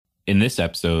In this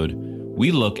episode,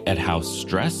 we look at how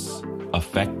stress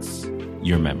affects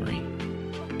your memory.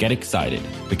 Get excited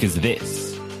because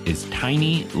this is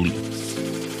Tiny Leaps.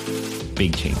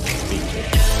 Big change, big change.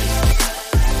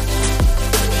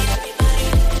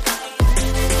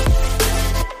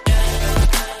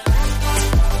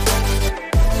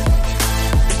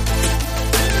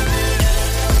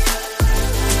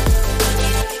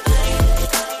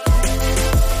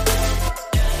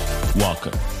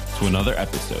 Welcome to another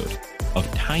episode of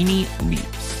Tiny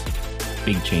Leaps,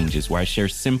 Big Changes, where I share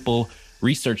simple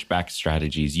research-backed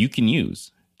strategies you can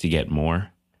use to get more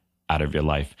out of your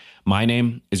life. My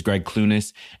name is Greg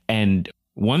Clunis, and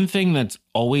one thing that's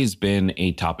always been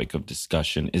a topic of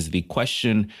discussion is the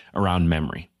question around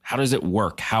memory. How does it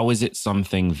work? How is it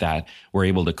something that we're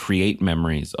able to create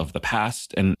memories of the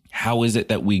past? And how is it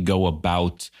that we go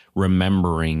about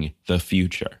remembering the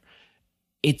future?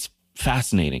 It's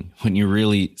fascinating when you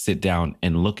really sit down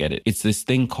and look at it. It's this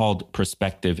thing called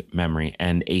prospective memory,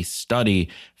 and a study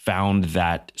found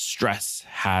that stress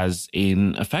has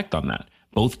an effect on that,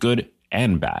 both good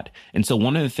and bad. And so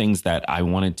one of the things that I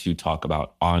wanted to talk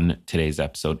about on today's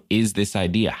episode is this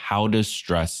idea: how does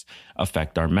stress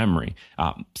affect our memory?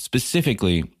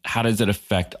 Specifically, how does it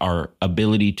affect our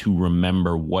ability to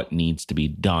remember what needs to be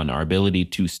done, our ability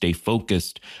to stay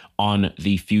focused on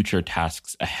the future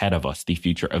tasks ahead of us, the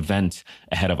future events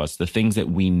ahead of us, the things that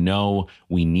we know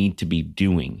we need to be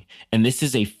doing? And this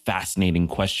is a fascinating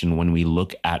question when we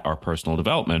look at our personal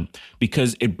development,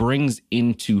 because it brings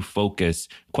into focus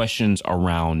questions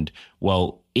around,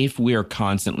 well, if we are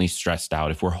constantly stressed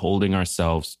out, if we're holding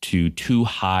ourselves to too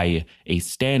high a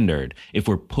standard, if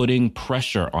we're putting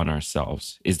pressure on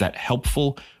ourselves, is that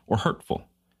helpful or hurtful?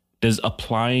 Does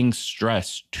applying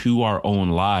stress to our own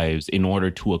lives in order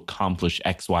to accomplish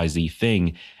XYZ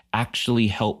thing actually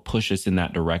help push us in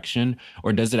that direction?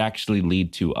 Or does it actually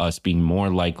lead to us being more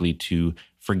likely to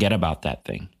forget about that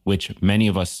thing, which many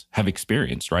of us have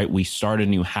experienced, right? We start a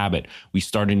new habit, we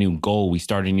start a new goal, we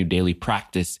start a new daily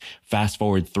practice, fast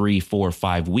forward 3, 4,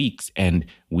 5 weeks, and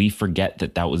we forget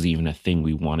that that was even a thing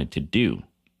we wanted to do.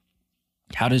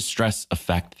 How does stress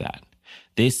affect that?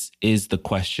 This is the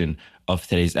question of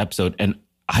today's episode, and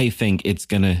I think it's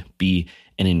going to be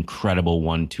an incredible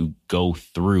one to go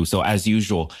through. So as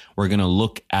usual, we're going to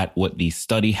look at what the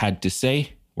study had to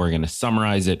say. We're going to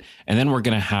summarize it, and then we're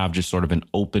going to have just sort of an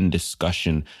open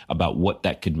discussion about what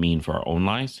that could mean for our own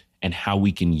lives and how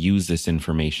we can use this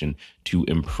information to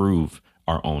improve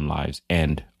our own lives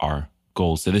and our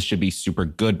goals. So this should be super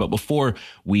good. But before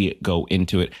we go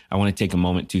into it, I want to take a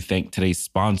moment to thank today's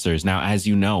sponsors. Now, as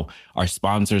you know, our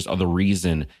sponsors are the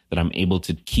reason that I'm able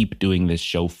to keep doing this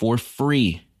show for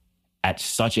free at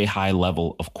such a high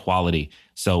level of quality.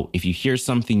 So if you hear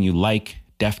something you like,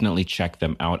 definitely check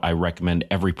them out. I recommend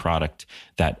every product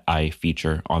that I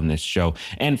feature on this show.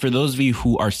 And for those of you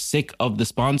who are sick of the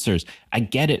sponsors, I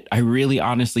get it. I really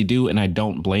honestly do. And I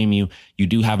don't blame you. You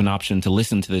do have an option to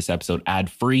listen to this episode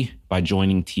ad-free by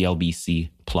joining TLBC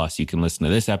Plus. You can listen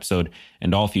to this episode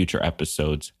and all future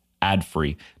episodes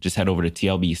ad-free. Just head over to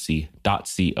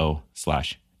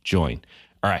tlbc.co/join.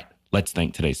 All right, let's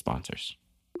thank today's sponsors.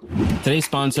 Today's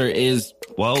sponsor is,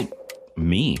 well,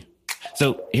 me.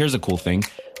 So here's a cool thing.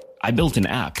 I built an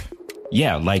app.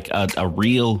 Yeah, like a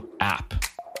real app.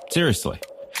 Seriously.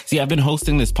 See, I've been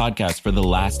hosting this podcast for the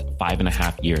last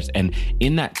 5.5 years. And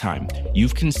in that time,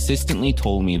 you've consistently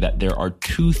told me that there are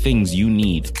 2 things you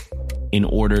need in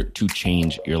order to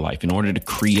change your life, in order to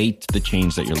create the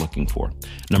change that you're looking for.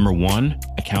 Number 1,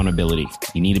 accountability.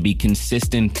 You need to be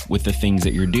consistent with the things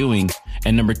that you're doing.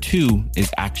 And number 2 is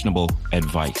actionable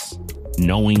advice.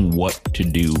 Knowing what to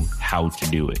do, how to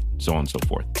do it, so on and so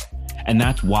forth. And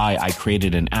that's why I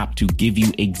created an app to give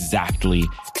you exactly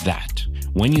that.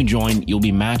 When you join, you'll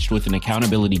be matched with an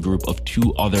accountability group of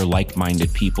 2 other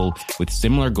like-minded people with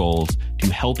similar goals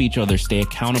to help each other stay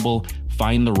accountable,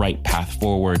 find the right path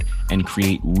forward, and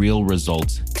create real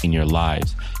results in your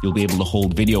lives. You'll be able to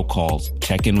hold video calls,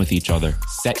 check in with each other,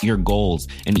 set your goals,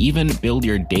 and even build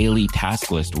your daily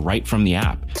task list right from the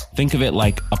app. Think of it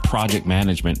like a project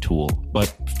management tool,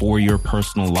 but for your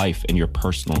personal life and your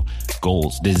personal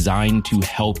goals, designed to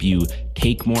help you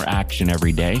take more action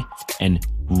every day and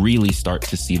really start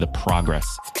to see the progress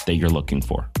that you're looking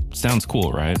for. Sounds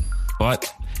cool, right?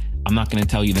 But I'm not going to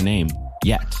tell you the name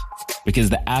yet, because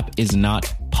the app is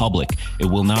not public. It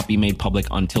will not be made public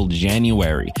until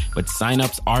January, but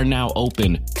signups are now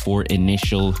open for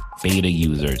initial beta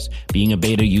users. Being a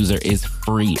beta user is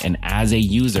free, and as a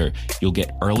user, you'll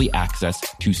get early access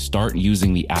to start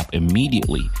using the app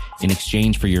immediately in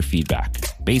exchange for your feedback.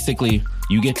 Basically,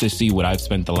 you get to see what I've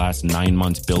spent the last 9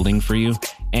 months building for you,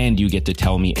 and you get to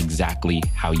tell me exactly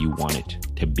how you want it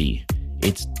to be.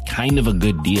 It's kind of a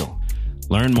good deal.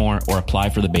 Learn more or apply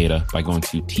for the beta by going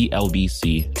to tlbc.co/beta.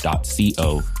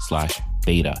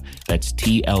 That's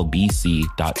tlbc.co/beta.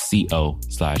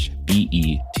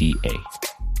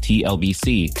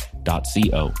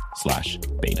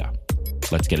 tlbc.co/beta.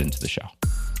 Let's get into the show.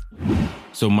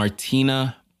 So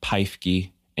Martina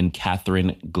Peifke and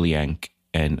Catherine Glienk,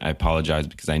 and I apologize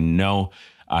because I know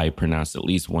I pronounced at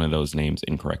least one of those names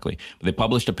incorrectly, but they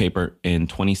published a paper in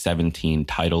 2017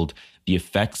 titled "The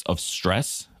Effects of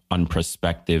Stress on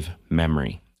Prospective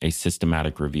Memory, a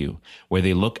Systematic Review," where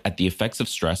they look at the effects of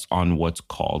stress on what's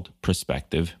called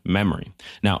prospective memory.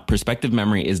 Now, prospective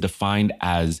memory is defined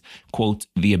as, quote,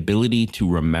 the ability to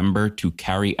remember to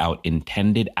carry out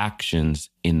intended actions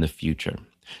in the future.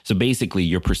 So basically,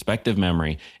 your prospective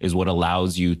memory is what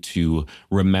allows you to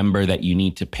remember that you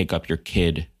need to pick up your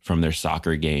kid from their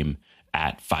soccer game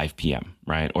at 5 p.m.,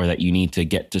 right? Or that you need to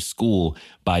get to school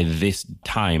by this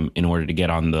time in order to get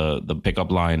on the pickup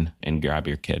line and grab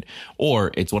your kid. Or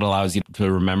it's what allows you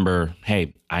to remember,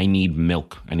 hey, I need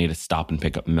milk. I need to stop and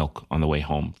pick up milk on the way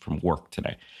home from work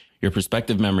today. Your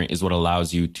prospective memory is what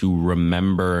allows you to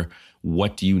remember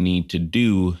what you need to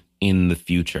do in the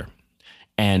future.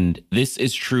 And this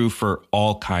is true for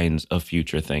all kinds of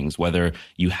future things, whether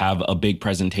you have a big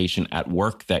presentation at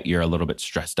work that you're a little bit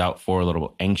stressed out for, a little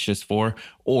bit anxious for,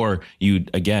 or you,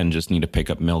 again, just need to pick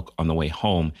up milk on the way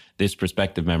home. This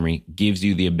prospective memory gives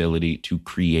you the ability to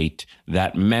create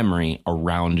that memory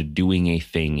around doing a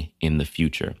thing in the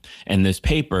future. And this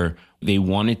paper, they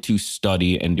wanted to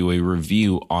study and do a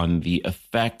review on the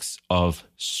effects of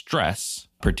stress,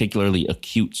 particularly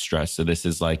acute stress. So this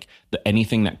is like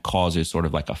anything that causes sort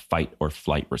of like a fight or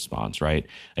flight response, right?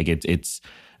 Like it's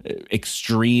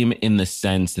extreme in the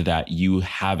sense that you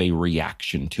have a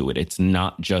reaction to it. It's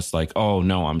not just like, oh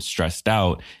no, I'm stressed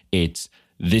out. It's,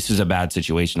 this is a bad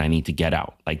situation, I need to get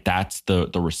out. Like that's the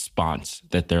response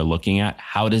that they're looking at.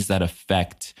 How does that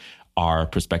affect our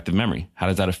prospective memory? How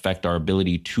does that affect our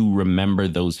ability to remember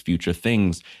those future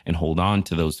things and hold on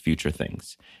to those future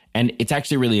things? And it's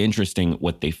actually really interesting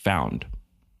what they found.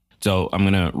 So I'm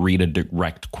going to read a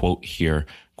direct quote here.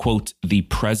 Quote, the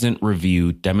present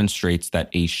review demonstrates that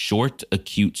a short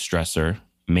acute stressor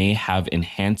may have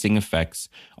enhancing effects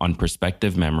on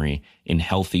prospective memory in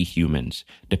healthy humans,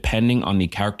 depending on the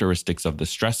characteristics of the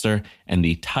stressor and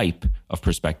the type of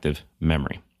prospective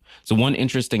memory. So one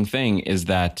interesting thing is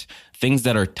that things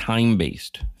that are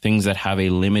time-based, things that have a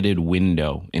limited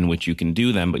window in which you can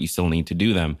do them, but you still need to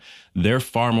do them, they're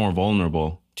far more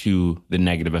vulnerable to the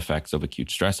negative effects of acute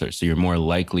stressors. So you're more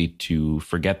likely to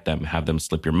forget them, have them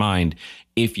slip your mind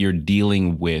if you're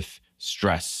dealing with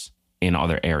stress in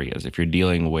other areas. If you're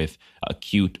dealing with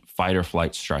acute fight or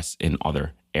flight stress in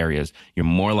other areas, you're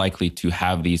more likely to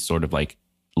have these sort of like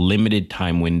limited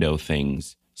time window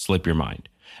things slip your mind.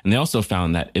 And they also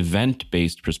found that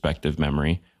event-based prospective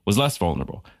memory was less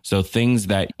vulnerable. So things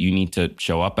that you need to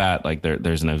show up at, like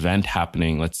there's an event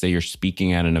happening, let's say you're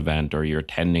speaking at an event or you're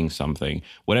attending something,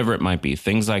 whatever it might be,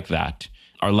 things like that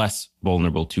are less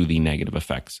vulnerable to the negative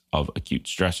effects of acute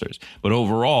stressors. But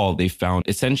overall, they found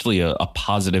essentially a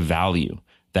positive value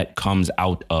that comes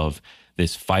out of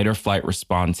this fight or flight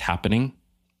response happening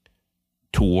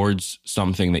towards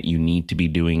something that you need to be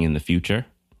doing in the future.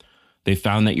 They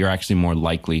found that you're actually more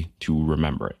likely to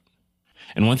remember it.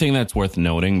 And one thing that's worth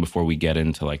noting before we get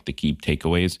into like the key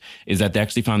takeaways is that they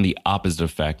actually found the opposite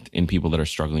effect in people that are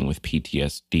struggling with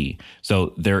PTSD.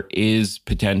 So there is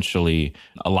potentially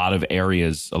a lot of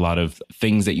areas, a lot of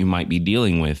things that you might be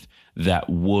dealing with that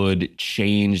would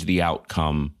change the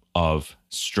outcome of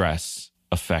stress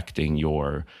affecting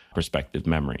your prospective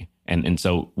memory. And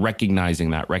so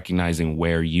recognizing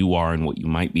where you are and what you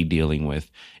might be dealing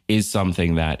with is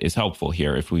something that is helpful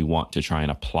here if we want to try and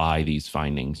apply these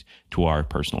findings to our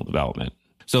personal development.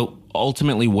 So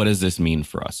ultimately, what does this mean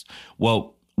for us?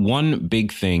 Well, one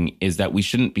big thing is that we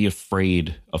shouldn't be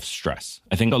afraid of stress.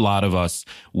 I think a lot of us,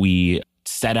 we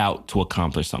set out to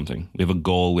accomplish something. We have a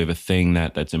goal, we have a thing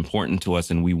that's important to us,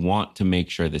 and we want to make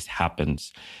sure this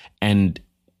happens. And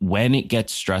when it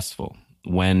gets stressful,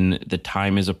 when the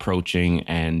time is approaching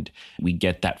and we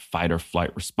get that fight or flight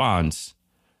response,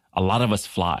 a lot of us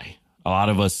fly. A lot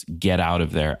of us get out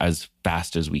of there as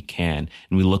fast as we can,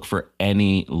 and we look for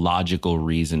any logical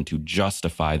reason to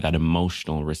justify that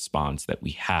emotional response that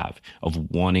we have of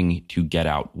wanting to get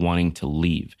out, wanting to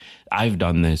leave. I've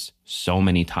done this so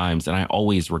many times, and I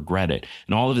always regret it.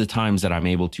 And all of the times that I'm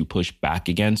able to push back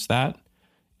against that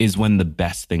is when the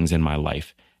best things in my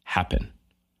life happen.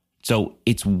 So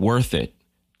it's worth it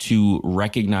to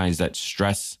recognize that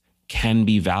stress can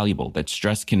be valuable, that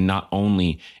stress can not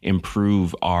only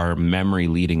improve our memory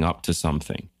leading up to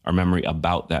something, our memory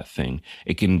about that thing,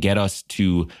 it can get us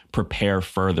to prepare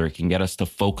further. It can get us to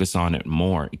focus on it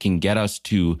more. It can get us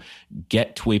to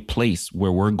get to a place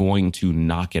where we're going to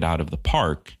knock it out of the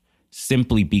park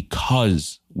simply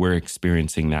because we're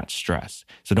experiencing that stress.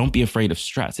 So don't be afraid of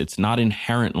stress. It's not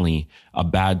inherently a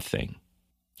bad thing.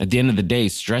 At the end of the day,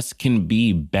 stress can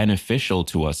be beneficial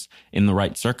to us in the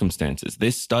right circumstances.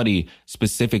 This study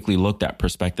specifically looked at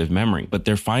prospective memory, but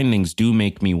their findings do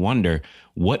make me wonder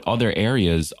what other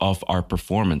areas of our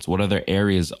performance, what other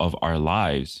areas of our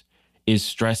lives is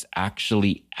stress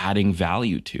actually adding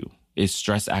value to? Is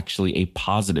stress actually a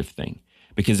positive thing?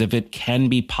 Because if it can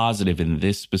be positive in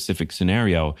this specific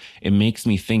scenario, it makes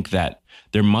me think that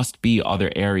there must be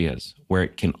other areas where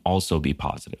it can also be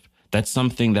positive. That's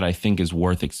something that I think is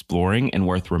worth exploring and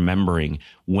worth remembering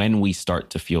when we start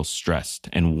to feel stressed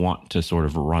and want to sort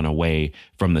of run away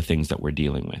from the things that we're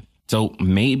dealing with. So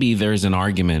maybe there's an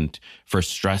argument for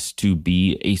stress to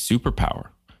be a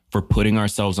superpower, for putting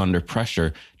ourselves under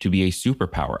pressure to be a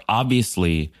superpower.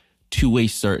 Obviously, to a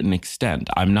certain extent.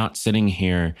 I'm not sitting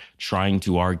here trying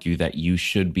to argue that you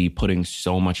should be putting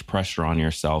so much pressure on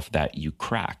yourself that you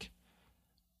crack.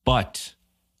 But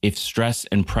if stress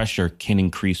and pressure can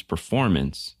increase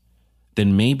performance,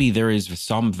 then maybe there is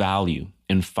some value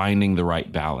in finding the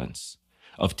right balance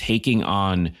of taking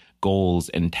on goals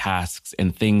and tasks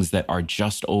and things that are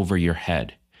just over your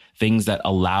head, things that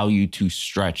allow you to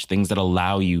stretch, things that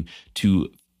allow you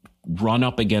to run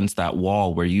up against that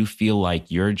wall where you feel like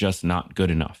you're just not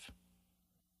good enough,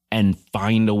 and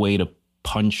find a way to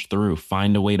punch through,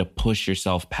 find a way to push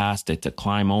yourself past it, to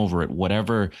climb over it,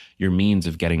 whatever your means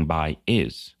of getting by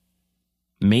is.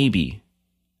 Maybe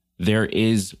there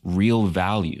is real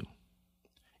value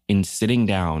in sitting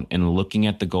down and looking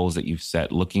at the goals that you've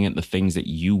set, looking at the things that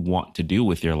you want to do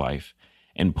with your life,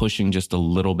 and pushing just a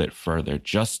little bit further,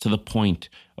 just to the point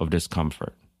of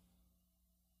discomfort.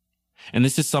 And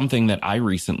this is something that I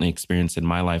recently experienced in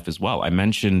my life as well. I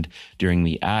mentioned during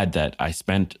the ad that I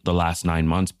spent the last 9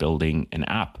 months building an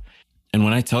app. And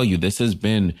when I tell you, this has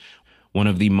been one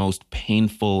of the most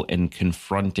painful and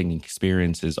confronting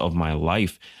experiences of my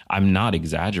life, I'm not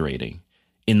exaggerating.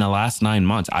 In the last 9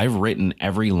 months, I've written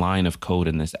every line of code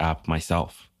in this app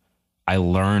myself. I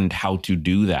learned how to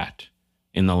do that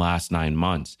in the last 9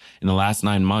 months. In the last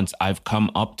 9 months, I've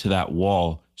come up to that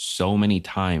wall so many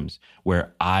times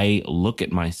where I look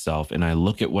at myself and I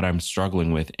look at what I'm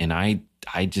struggling with, and I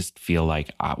just feel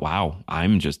like, wow,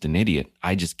 I'm just an idiot.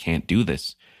 I just can't do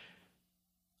this.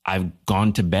 I've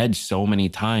gone to bed so many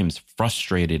times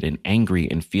frustrated and angry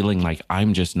and feeling like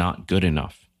I'm just not good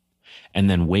enough. And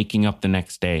then waking up the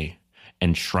next day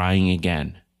and trying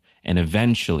again. And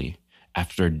eventually,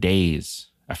 after days,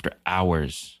 after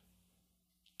hours,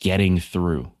 getting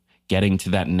through, getting to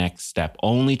that next step,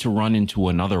 only to run into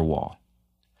another wall.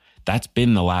 That's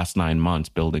been the last 9 months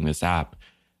building this app.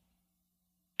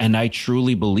 And I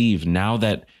truly believe now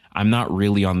that I'm not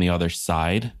really on the other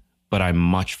side, but I'm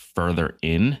much further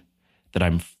in, that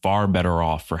I'm far better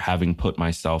off for having put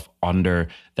myself under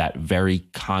that very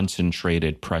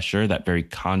concentrated pressure, that very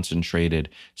concentrated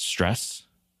stress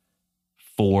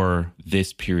for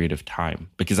this period of time.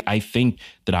 Because I think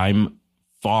that I'm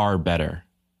far better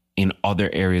in other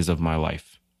areas of my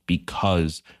life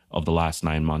because of the last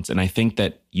 9 months. And I think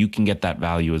that you can get that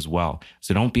value as well.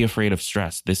 So don't be afraid of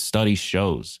stress. This study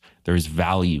shows there's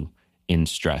value in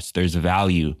stress. There's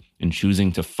value in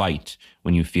choosing to fight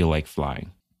when you feel like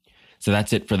flying. So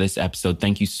that's it for this episode.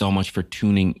 Thank you so much for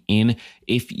tuning in.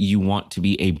 If you want to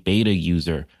be a beta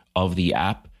user of the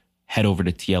app, head over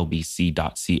to tlbc.co/beta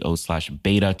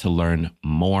to learn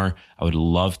more. I would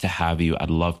love to have you. I'd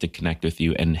love to connect with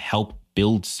you and help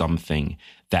build something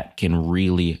that can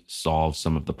really solve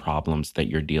some of the problems that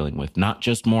you're dealing with. Not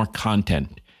just more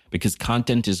content, because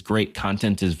content is great.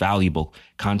 Content is valuable.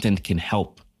 Content can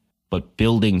help. But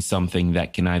building something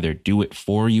that can either do it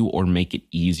for you or make it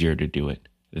easier to do it.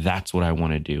 That's what I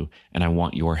want to do, and I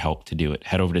want your help to do it.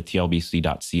 Head over to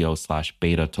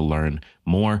tlbc.co/beta to learn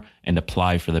more and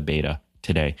apply for the beta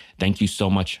today. Thank you so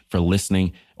much for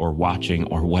listening or watching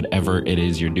or whatever it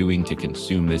is you're doing to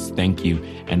consume this. Thank you,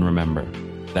 and remember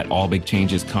that all big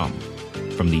changes come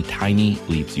from the tiny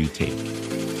leaps you take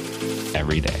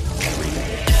every day.